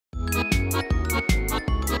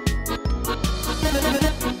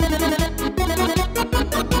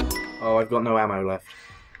Oh, I've got no ammo left.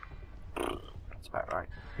 That's about right.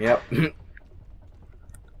 Yep.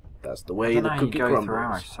 That's the way the cookie you go through ammo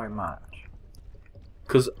crumbles. so much.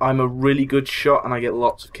 Because I'm a really good shot and I get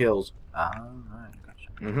lots of kills. Oh, right, gotcha.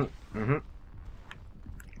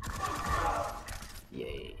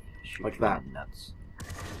 Yay. Shoot Like you that. in the nuts.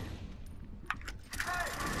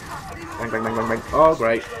 Bang, bang, bang, bang, bang. Oh,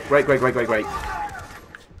 great. Great, great, great, great, great.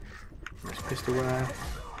 Nice pistol there.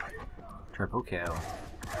 Triple kill.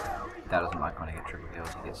 Dad doesn't like when I get triple kills,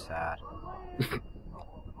 he gets sad.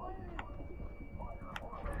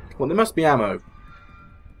 Well, there must be ammo.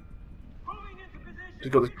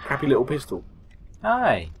 Just got this crappy little pistol.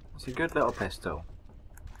 Hey, it's a good little pistol.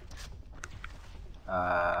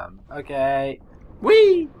 Okay.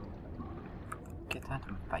 Whee! Get that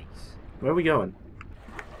in my face. Where are we going?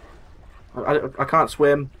 I can't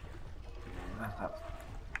swim. Ugh,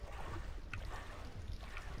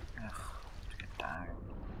 get down.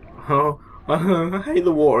 Oh, I hate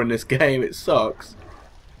the water in this game. It sucks.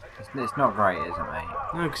 It's not great, is it, mate?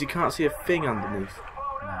 No, because you can't see a thing underneath.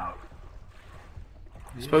 No.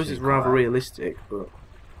 I suppose it's rather realistic, but...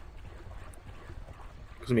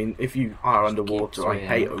 Because, I mean, if you are underwater, I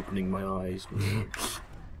hate opening my eyes.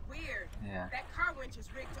 Weird. Yeah. That car winch is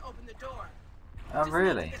rigged to open the door. Oh, Just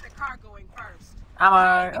really? need to get the car going first. Ammo!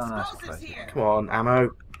 Oh, no, that's Explosives supposed to here. Come on,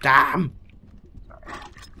 ammo. Damn! Sorry.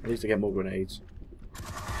 At least I get more grenades.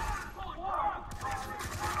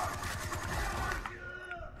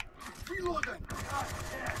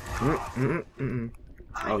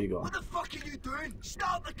 Oh, you got What the fuck are you doing?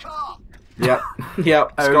 Start the car! Yep,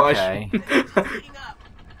 yep, Scottish. Okay. Heating up.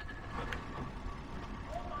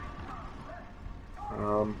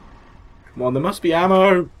 Come on, there must be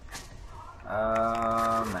ammo.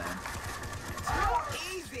 Man.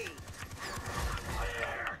 Easy.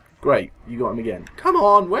 Great, you got him again. Come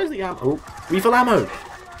on, where's the ammo? Oh, refill ammo.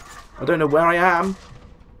 I don't know where I am,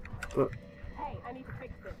 but... Hey, I need to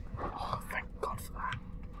fix this. Oh, thank God for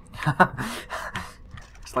that.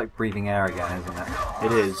 It's like breathing air again, isn't it?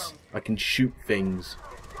 It is. I can shoot things.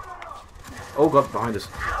 Oh God, behind us.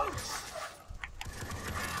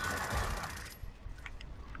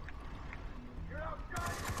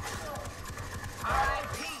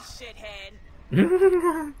 R.I.P.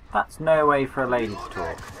 shithead. That's no way for a lady to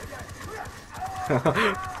talk.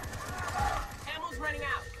 Ammo's running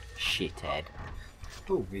out. Shithead.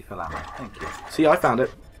 Ooh, refill ammo. Thank you. See, I found it.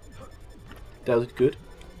 That was good.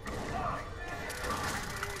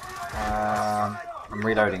 I'm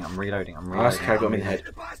reloading. I'm reloading. Oh, that's okay, I got him in the head.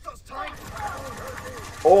 The bastard's time!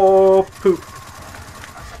 Oh, poop.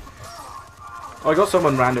 Oh, I got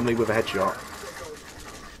someone randomly with a headshot.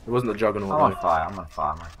 It wasn't the juggernaut. I'm on though. fire. I'm on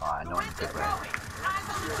fire. I'm on fire. Not in a good way.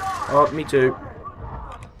 Oh, me too.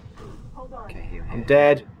 Okay, heal. I'm Heal.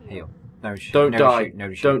 dead. Heal. No shoot. Don't no die. Shoot,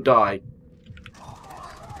 no shoot. Don't die.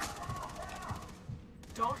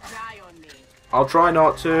 Don't die on me. I'll try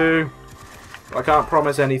not to. I can't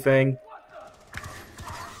promise anything.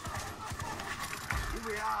 Here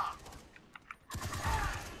we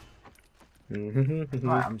are!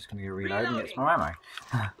 Right, I'm just gonna go reload and get some more ammo.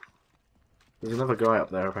 There's another guy up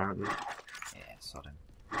there apparently. Yeah, sod him.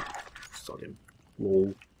 Sod him.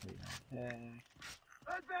 Lol. Yeah.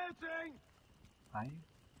 Advancing! Are you?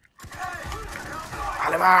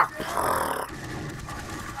 Alima!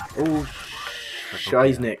 Oh,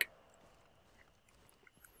 Scheisnick.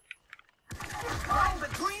 Right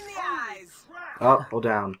between the eyes. Up or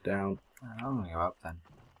down? Down. I'm gonna go up then.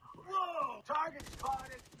 Whoa! Target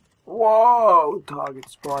spotted! Whoa! Target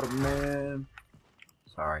spotted, man.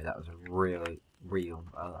 Sorry, that was a really real.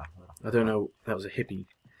 I don't know. That was a hippie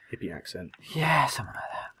accent. Yeah, something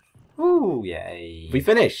like that. Ooh, yay. We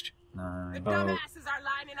finished. No. The dumbasses are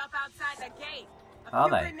lining up outside the gate. A Are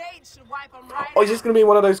few they? grenades should wipe them right Oh, is this going to be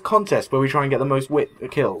one of those contests where we try and get the most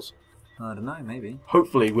kills? I don't know, maybe.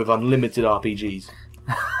 Hopefully with unlimited RPGs.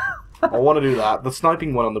 I want to do that. The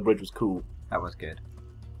sniping one on the bridge was cool, That was good.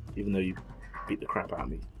 even though you beat the crap out of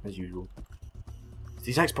me, as usual.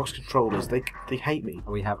 These Xbox controllers, they hate me.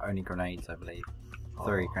 We have only grenades, I believe.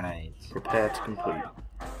 3 grenades. Prepare to complete.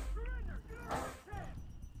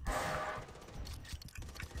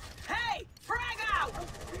 Hey, frag out!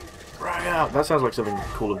 Frag out! That sounds like something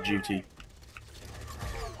Call of Duty.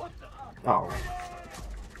 Oh.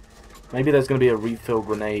 Maybe there's going to be a refill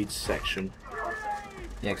grenades section.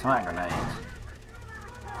 Yeah, because I'm out of grenades.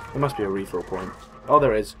 There must be a refill point. Oh,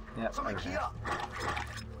 there is. Yep, over here.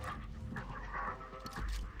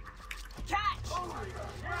 Catch!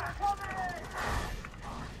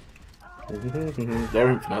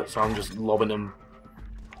 They're infinite, so I'm just lobbing them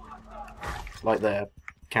like they're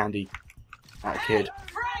candy at a kid.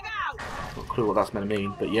 Frag out! Not a clue what that's meant to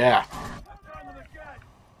mean, but yeah.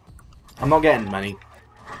 I'm not getting many.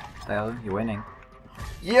 Dale, you're winning.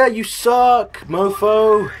 Yeah, you suck,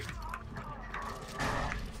 mofo!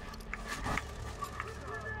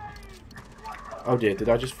 Oh dear, did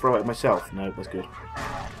I just throw it myself? No, that's good.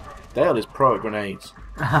 Dale is pro at grenades.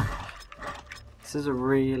 This is a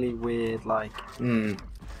really weird, like... Hmm.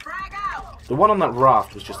 Frag out! The one on that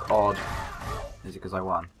raft was just odd. Is it because I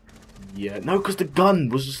won? Yeah, no, because the gun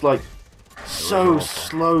was just like so awful.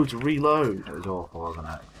 slow to reload. It was awful, wasn't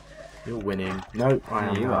it? You're winning. No, I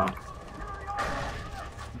am. You not. are.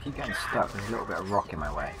 I keep getting stuck. There's a little bit of rock in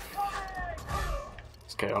my way.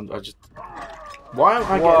 It's okay, I just... Why aren't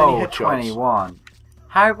I Whoa, getting any headshots? 21.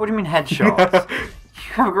 How? What do you mean headshots?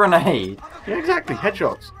 You have a grenade. Yeah, exactly,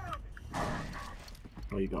 headshots.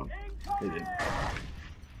 Oh, you gone? They didn't.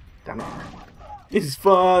 Damn it. This is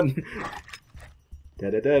fun! Da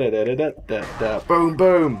da da da da da da da. Boom,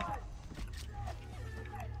 boom!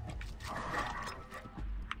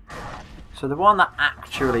 So the one that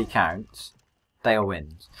actually counts, Dale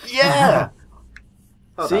wins. Yeah!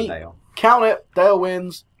 Well See? done, Dale. Count it! Dale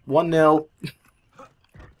wins. 1-0.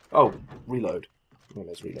 Oh, reload. Well,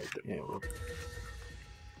 let's reload it. Yeah, we'll...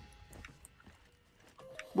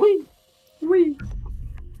 Whee! Whee!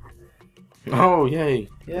 Oh, yay.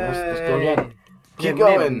 Yeah. Let's go again. Keep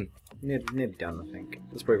going. Nearly done, I think.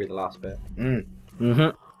 This will probably be the last bit. Mm-hmm.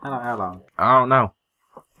 How long? I don't know.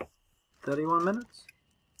 31 minutes?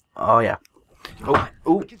 Oh, yeah. Oh,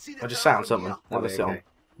 ooh. I just sat on something. What That'll was be it on? okay.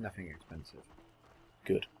 Nothing expensive.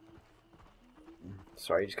 Good.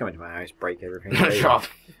 Sorry, just come into my house, break everything. Shut up.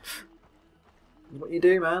 What you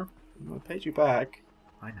do, man? I paid you back.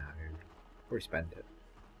 I know. Already spent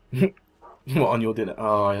it. What, on your dinner?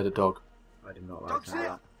 Oh, I had a dog. I did not like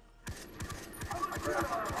that.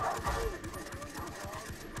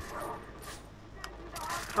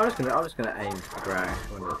 I'm just gonna aim for the ground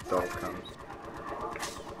when the dog comes.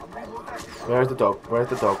 Where's the dog? Where's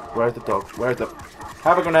the dog? Where's the dog? Where's the...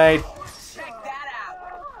 Have a grenade! Check that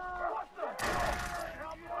out.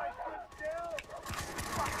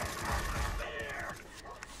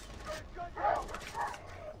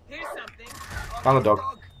 Here's something. Found the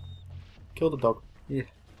dog. Kill the dog. Yeah.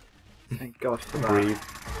 Thank God for that. Breathe.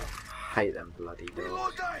 Hate them bloody dogs.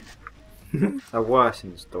 Reloading. They're worse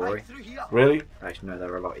in the story. Right through here. Really? Actually, no,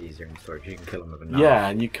 they're a lot easier in the story because you can kill them with a knife. Yeah,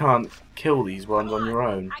 and you can't kill these ones on your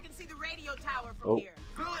own. I can see the radio tower from Oh. here.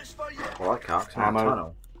 Bullets for you. Well, I can't 'cause I'm in a Ammo.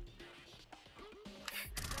 tunnel.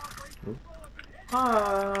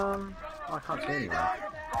 I can't see anyone.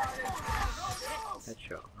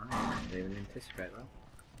 Headshot. I didn't even anticipate that.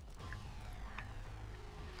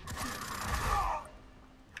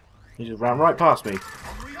 He just ran right past me.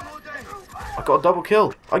 I'm reloading. I got a double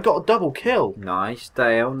kill. I got a double kill. Nice,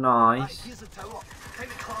 Dale, Right, nice. here's the tower. Time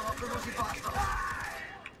to climb up the rosy bastard.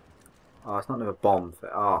 Oh, it's not another bomb.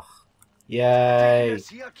 Oh. Yay. Yes,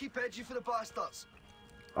 here. Keep edgy for the bastards.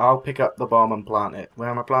 I'll pick up the bomb and plant it. Where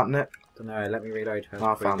am I planting it? Don't know, let me reload first. Oh,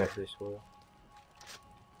 I before you found go it. to this wall.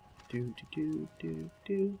 Do do do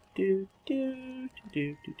do do do do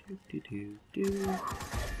do do do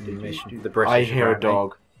do. Mission for the British. I hear a apparently.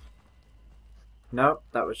 dog. No,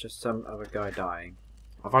 that was just some other guy dying.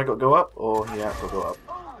 Have I got to go up? Or yeah, I'll go up.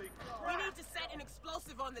 We need to set an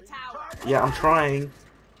explosive on the tower. Yeah, I'm trying.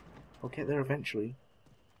 I'll get there eventually.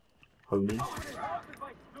 Homie.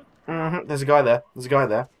 There's a guy there. There's a guy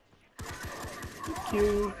there. Thank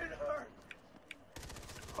you.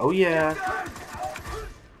 Oh yeah.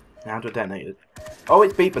 Now to detonate it. Oh,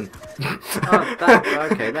 it's beeping. Oh,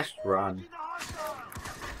 okay, let's run.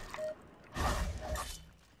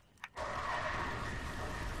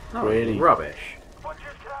 That was Really? rubbish. What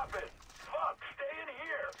just happened? Fuck, stay in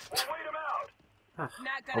here. We'll wait him out. Not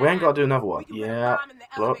Oh, gonna we ain't got to do happen. another We one. can put a Yeah. bomb in the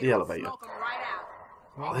Blow up the elevator and elevator. smoke 'em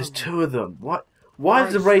right out. Oh, there's two of them. What? Why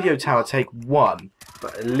does the radio tower take one?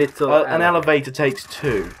 But a little. An elevator takes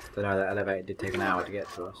two. Don't know, that elevator did take an hour to get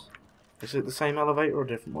to us. Is it the same elevator or a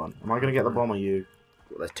different one? Am I going to get the bomb or you?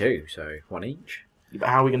 Well, there's two, so one each. Yeah, but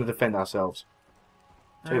how are we going to defend ourselves?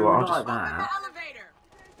 Tell you what, I'll not just... like Open that. the elevator.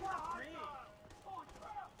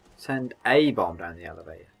 Send a bomb down the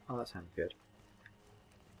elevator. Oh, that sounds good.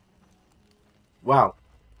 Wow.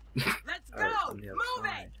 Let's Oh, go. it's on the other Move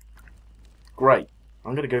side. it. Great.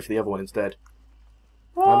 I'm going to go for the other one instead.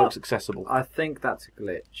 That What? looks accessible. I think that's a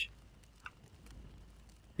glitch.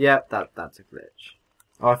 Yep, that's a glitch.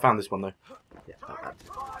 Oh, I found this one though. Yeah, that's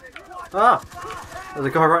Ah! There's a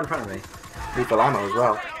guy right in front of me. Lethal ammo as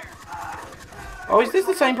well. Oh, is this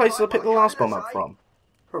the same place I picked the last bomb up from?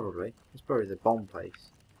 Probably. It's probably the bomb place.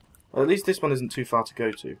 Well, at least this one isn't too far to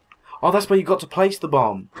go to. Oh, that's where you got to place the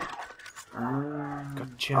bomb.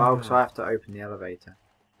 Gotcha. Oh, so I have to open the elevator.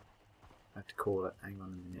 I have to call it. Hang on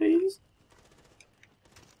a minute. Please.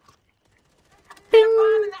 Put a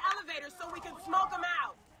bomb in the elevator so we can smoke them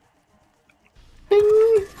out.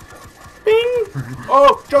 Bing! Bing!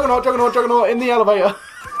 Oh, Juggernaut in the elevator.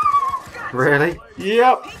 Really?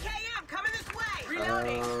 Yep. PKM coming this way.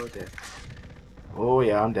 Reloading. Oh dear. Oh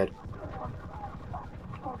yeah, I'm dead.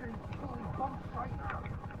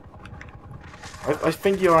 I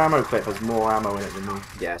think your ammo clip has more ammo in it than me.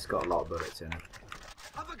 Yeah, it's got a lot of bullets in it.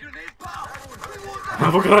 Have a grenade, pal.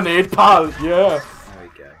 Have a grenade, pal! Yeah! There we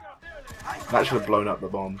go. That should have blown up the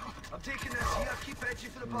bomb. I'm taking this here. Keep edgy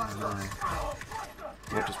for the blast.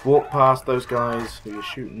 Yeah, just walk past those guys who you're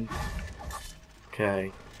shooting.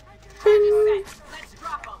 Okay. Let's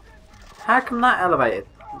drop them. How come that elevator,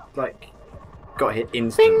 like, got hit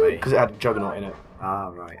instantly? Because it had a Juggernaut in it. Ah,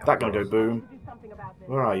 right. That gonna go boom.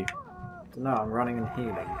 Where are you? No, I'm running and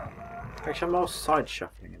healing. Actually, I'm more side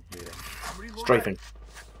shuffling and healing. Strafing.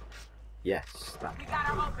 Yes, that. We got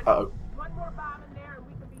our opening. Uh-oh. One more bomb in there and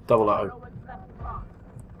we can be Double know uh-oh. what's left to bomb.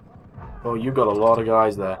 Oh, you got a lot of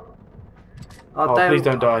guys there. Oh, please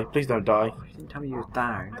don't die. Please don't die. You didn't tell me you was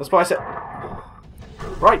down. That's why I said...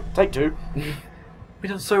 Right, take two. We've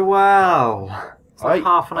done so well. It's like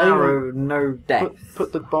half an hour of no death.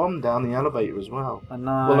 Put the bomb down the elevator as well. I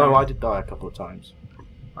know. Well, no, I did die a couple of times.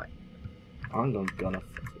 Right. I'm gonna...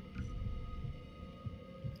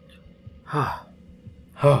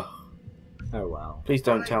 Oh well. Please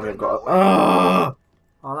don't tell me I've got a...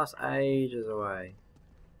 Oh, that's ages away.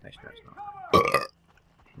 Actually, no, it's not.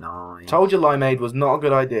 Nine. Told you limeade was not a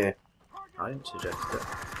good idea. I didn't suggest it.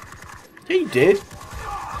 Yeah, you did.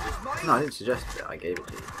 No, I didn't suggest it. I gave it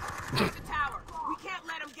to you. Take the tower. We can't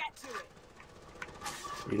let them get to it.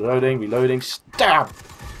 Reloading, reloading, stab!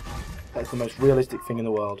 That's the most realistic thing in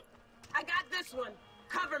the world. I got this one.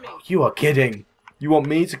 Cover me. You are kidding. You want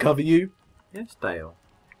me to cover you? Yes, Dale.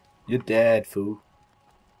 You're dead, fool.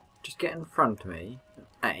 Just get in front of me and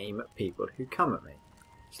aim at people who come at me.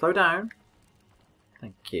 Slow down.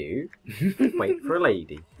 Thank you. Wait for a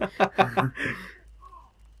lady.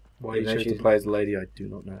 Why you You know chose to she's- play as a lady, I do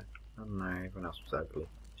not know. Oh no, everyone else was ugly.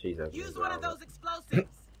 She's ugly. Use as one well, of but- those explosives.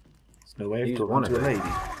 There's no way of Use talking one to a of it. lady. I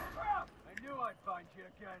knew I'd find you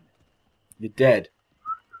again. You're dead.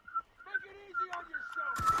 Make it easy on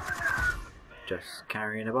yourself. Just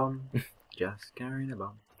carrying a bomb. Just carrying a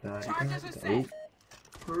bomb. Charges are set.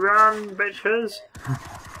 Run, bitches!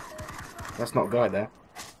 That's not a guy there.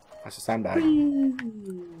 That's a sandbag.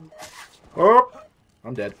 Oh!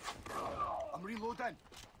 I'm dead, I'm reloading.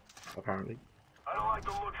 apparently. I don't like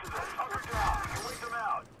the looks of this. Hunker down. Wait them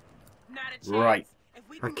out. Not a chance. Right. If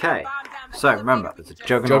we can Okay, get a bomb down the so elevator, remember, we there's a can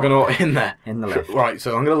Juggernaut in there. In the lift. Right,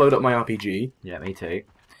 so I'm going to load up my RPG. Yeah, me too.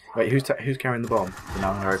 Wait, who's carrying the bomb? So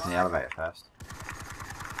now I'm going to open the elevator first.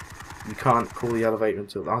 You can't call the elevator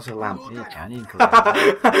until... That's a lamp. Yeah, you can. You can call the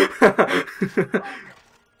elevator.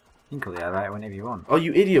 You can call the elevator whenever you want. Oh,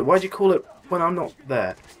 you idiot. Why'd you call it when I'm not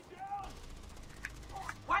there?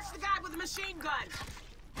 Watch the guy with the machine gun.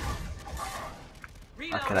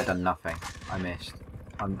 Reloading. Okay, that done nothing. I missed.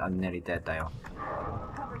 I'm nearly dead, Dale.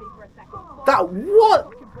 Cover me for a second. That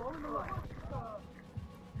what?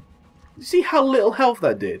 You see how little health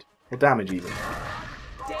that did? Or damage even.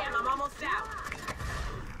 Damn, I'm almost out.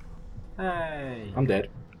 Hey! I'm dead.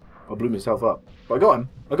 I blew myself up. But I got him.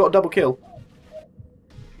 I got a double kill.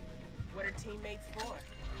 What are teammates for?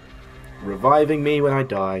 Reviving me when I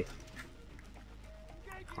die.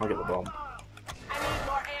 I'll get the bomb. I need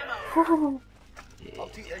more ammo. I'll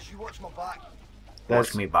take this. You watch my back.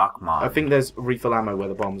 Watch me back, man. I think there's refill ammo where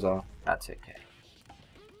the bombs are. That's okay.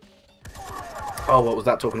 Oh, what was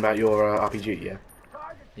that talking about your RPG, yeah?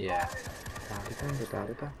 Yeah.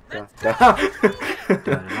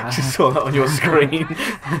 Just saw that on your screen.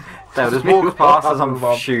 Dale just walks past as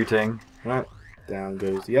I'm shooting. Right, down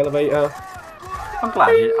goes the elevator. I'm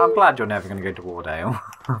glad you're never going to go to war, Dale.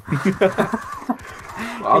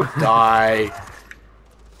 I'll die.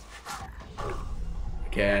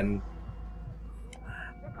 Again.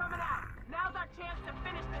 They're coming out. Now's our chance to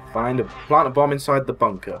finish this. Plant a bomb inside the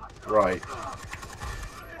bunker. Right.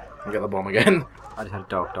 I'll get the bomb again. I just had a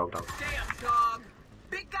dog. Damn dog.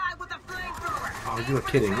 Big guy with a flamethrower. Oh, you were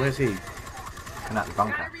kidding. Where's he? Coming out the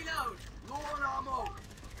bunker. Gotta reload. Low on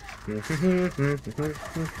ammo. Got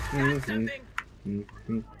something.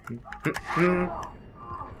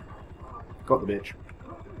 Got the bitch.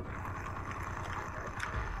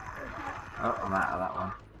 Oh, I'm out of that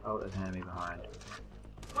one. Oh, there's an enemy behind.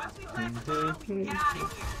 Once we plant the bomb, we can get out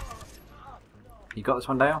of here. You got this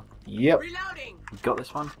one, Dale? Yep. Reloading. You got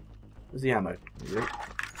this one? Where's the ammo?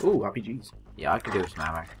 Ooh, RPGs. Yeah, I could do with some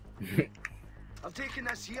ammo. I'm taking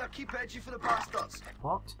this here. Keep edgy for the bastards.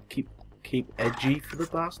 What? Keep edgy for the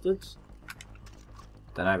bastards.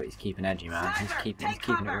 Don't know, but he's keeping edgy, man. He's keeping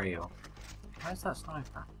it real. Where's that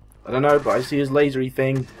sniper? I don't know, but I see his lasery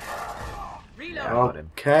thing. Reload. Got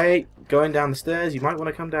him. Okay, going down the stairs. You might want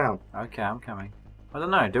to come down. Okay, I'm coming. I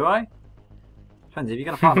don't know, do I? Depends, if you're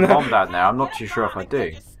going to plant a bomb down there, I'm not too sure if I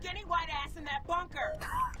do. Skinny white ass in that bunker.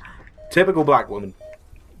 Typical black woman.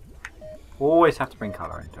 Always have to bring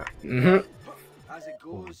colour into it. Mm-hmm. As it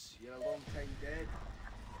goes, you're a long time dead.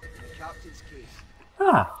 In the captain's case,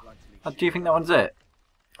 Ah, do you think that one's it?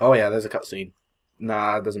 Oh yeah, there's a cutscene.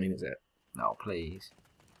 Nah, it doesn't mean it's it. No, please.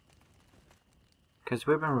 Because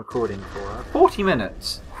we've been recording for 40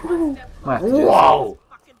 minutes. Might have to do this. Whoa!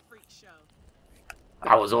 Fucking freak show.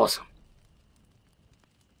 That was awesome.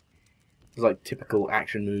 It's like typical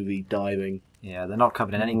action movie diving. Yeah, they're not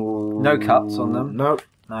covered in any... No cuts on them. No.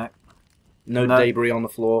 No. No No. debris on the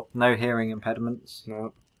floor. No hearing impediments.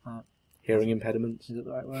 No. No. Hearing impediments. Is it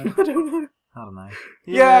the right word? I don't know. I don't know.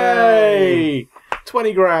 Yay!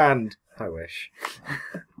 20 grand! I wish.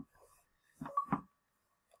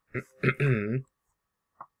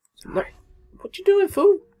 No. What you doing,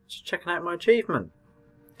 fool? Just checking out my achievement.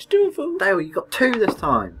 What you doing, fool? Dale, you got 2 this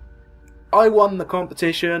time. I won the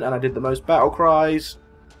competition and I did the most battle cries.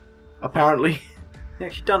 Apparently. You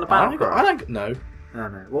actually done the battle cry? No. Oh,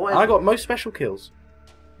 no. What is I got most special kills.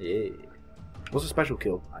 Yeah. What's a special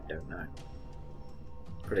kill? I don't know.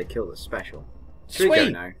 Pretty kill the special. Should we go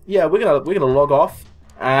Sweet. now? Yeah, we're gonna log off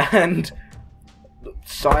and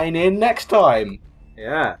sign in next time.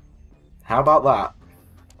 Yeah. How about that?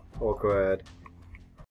 Awkward.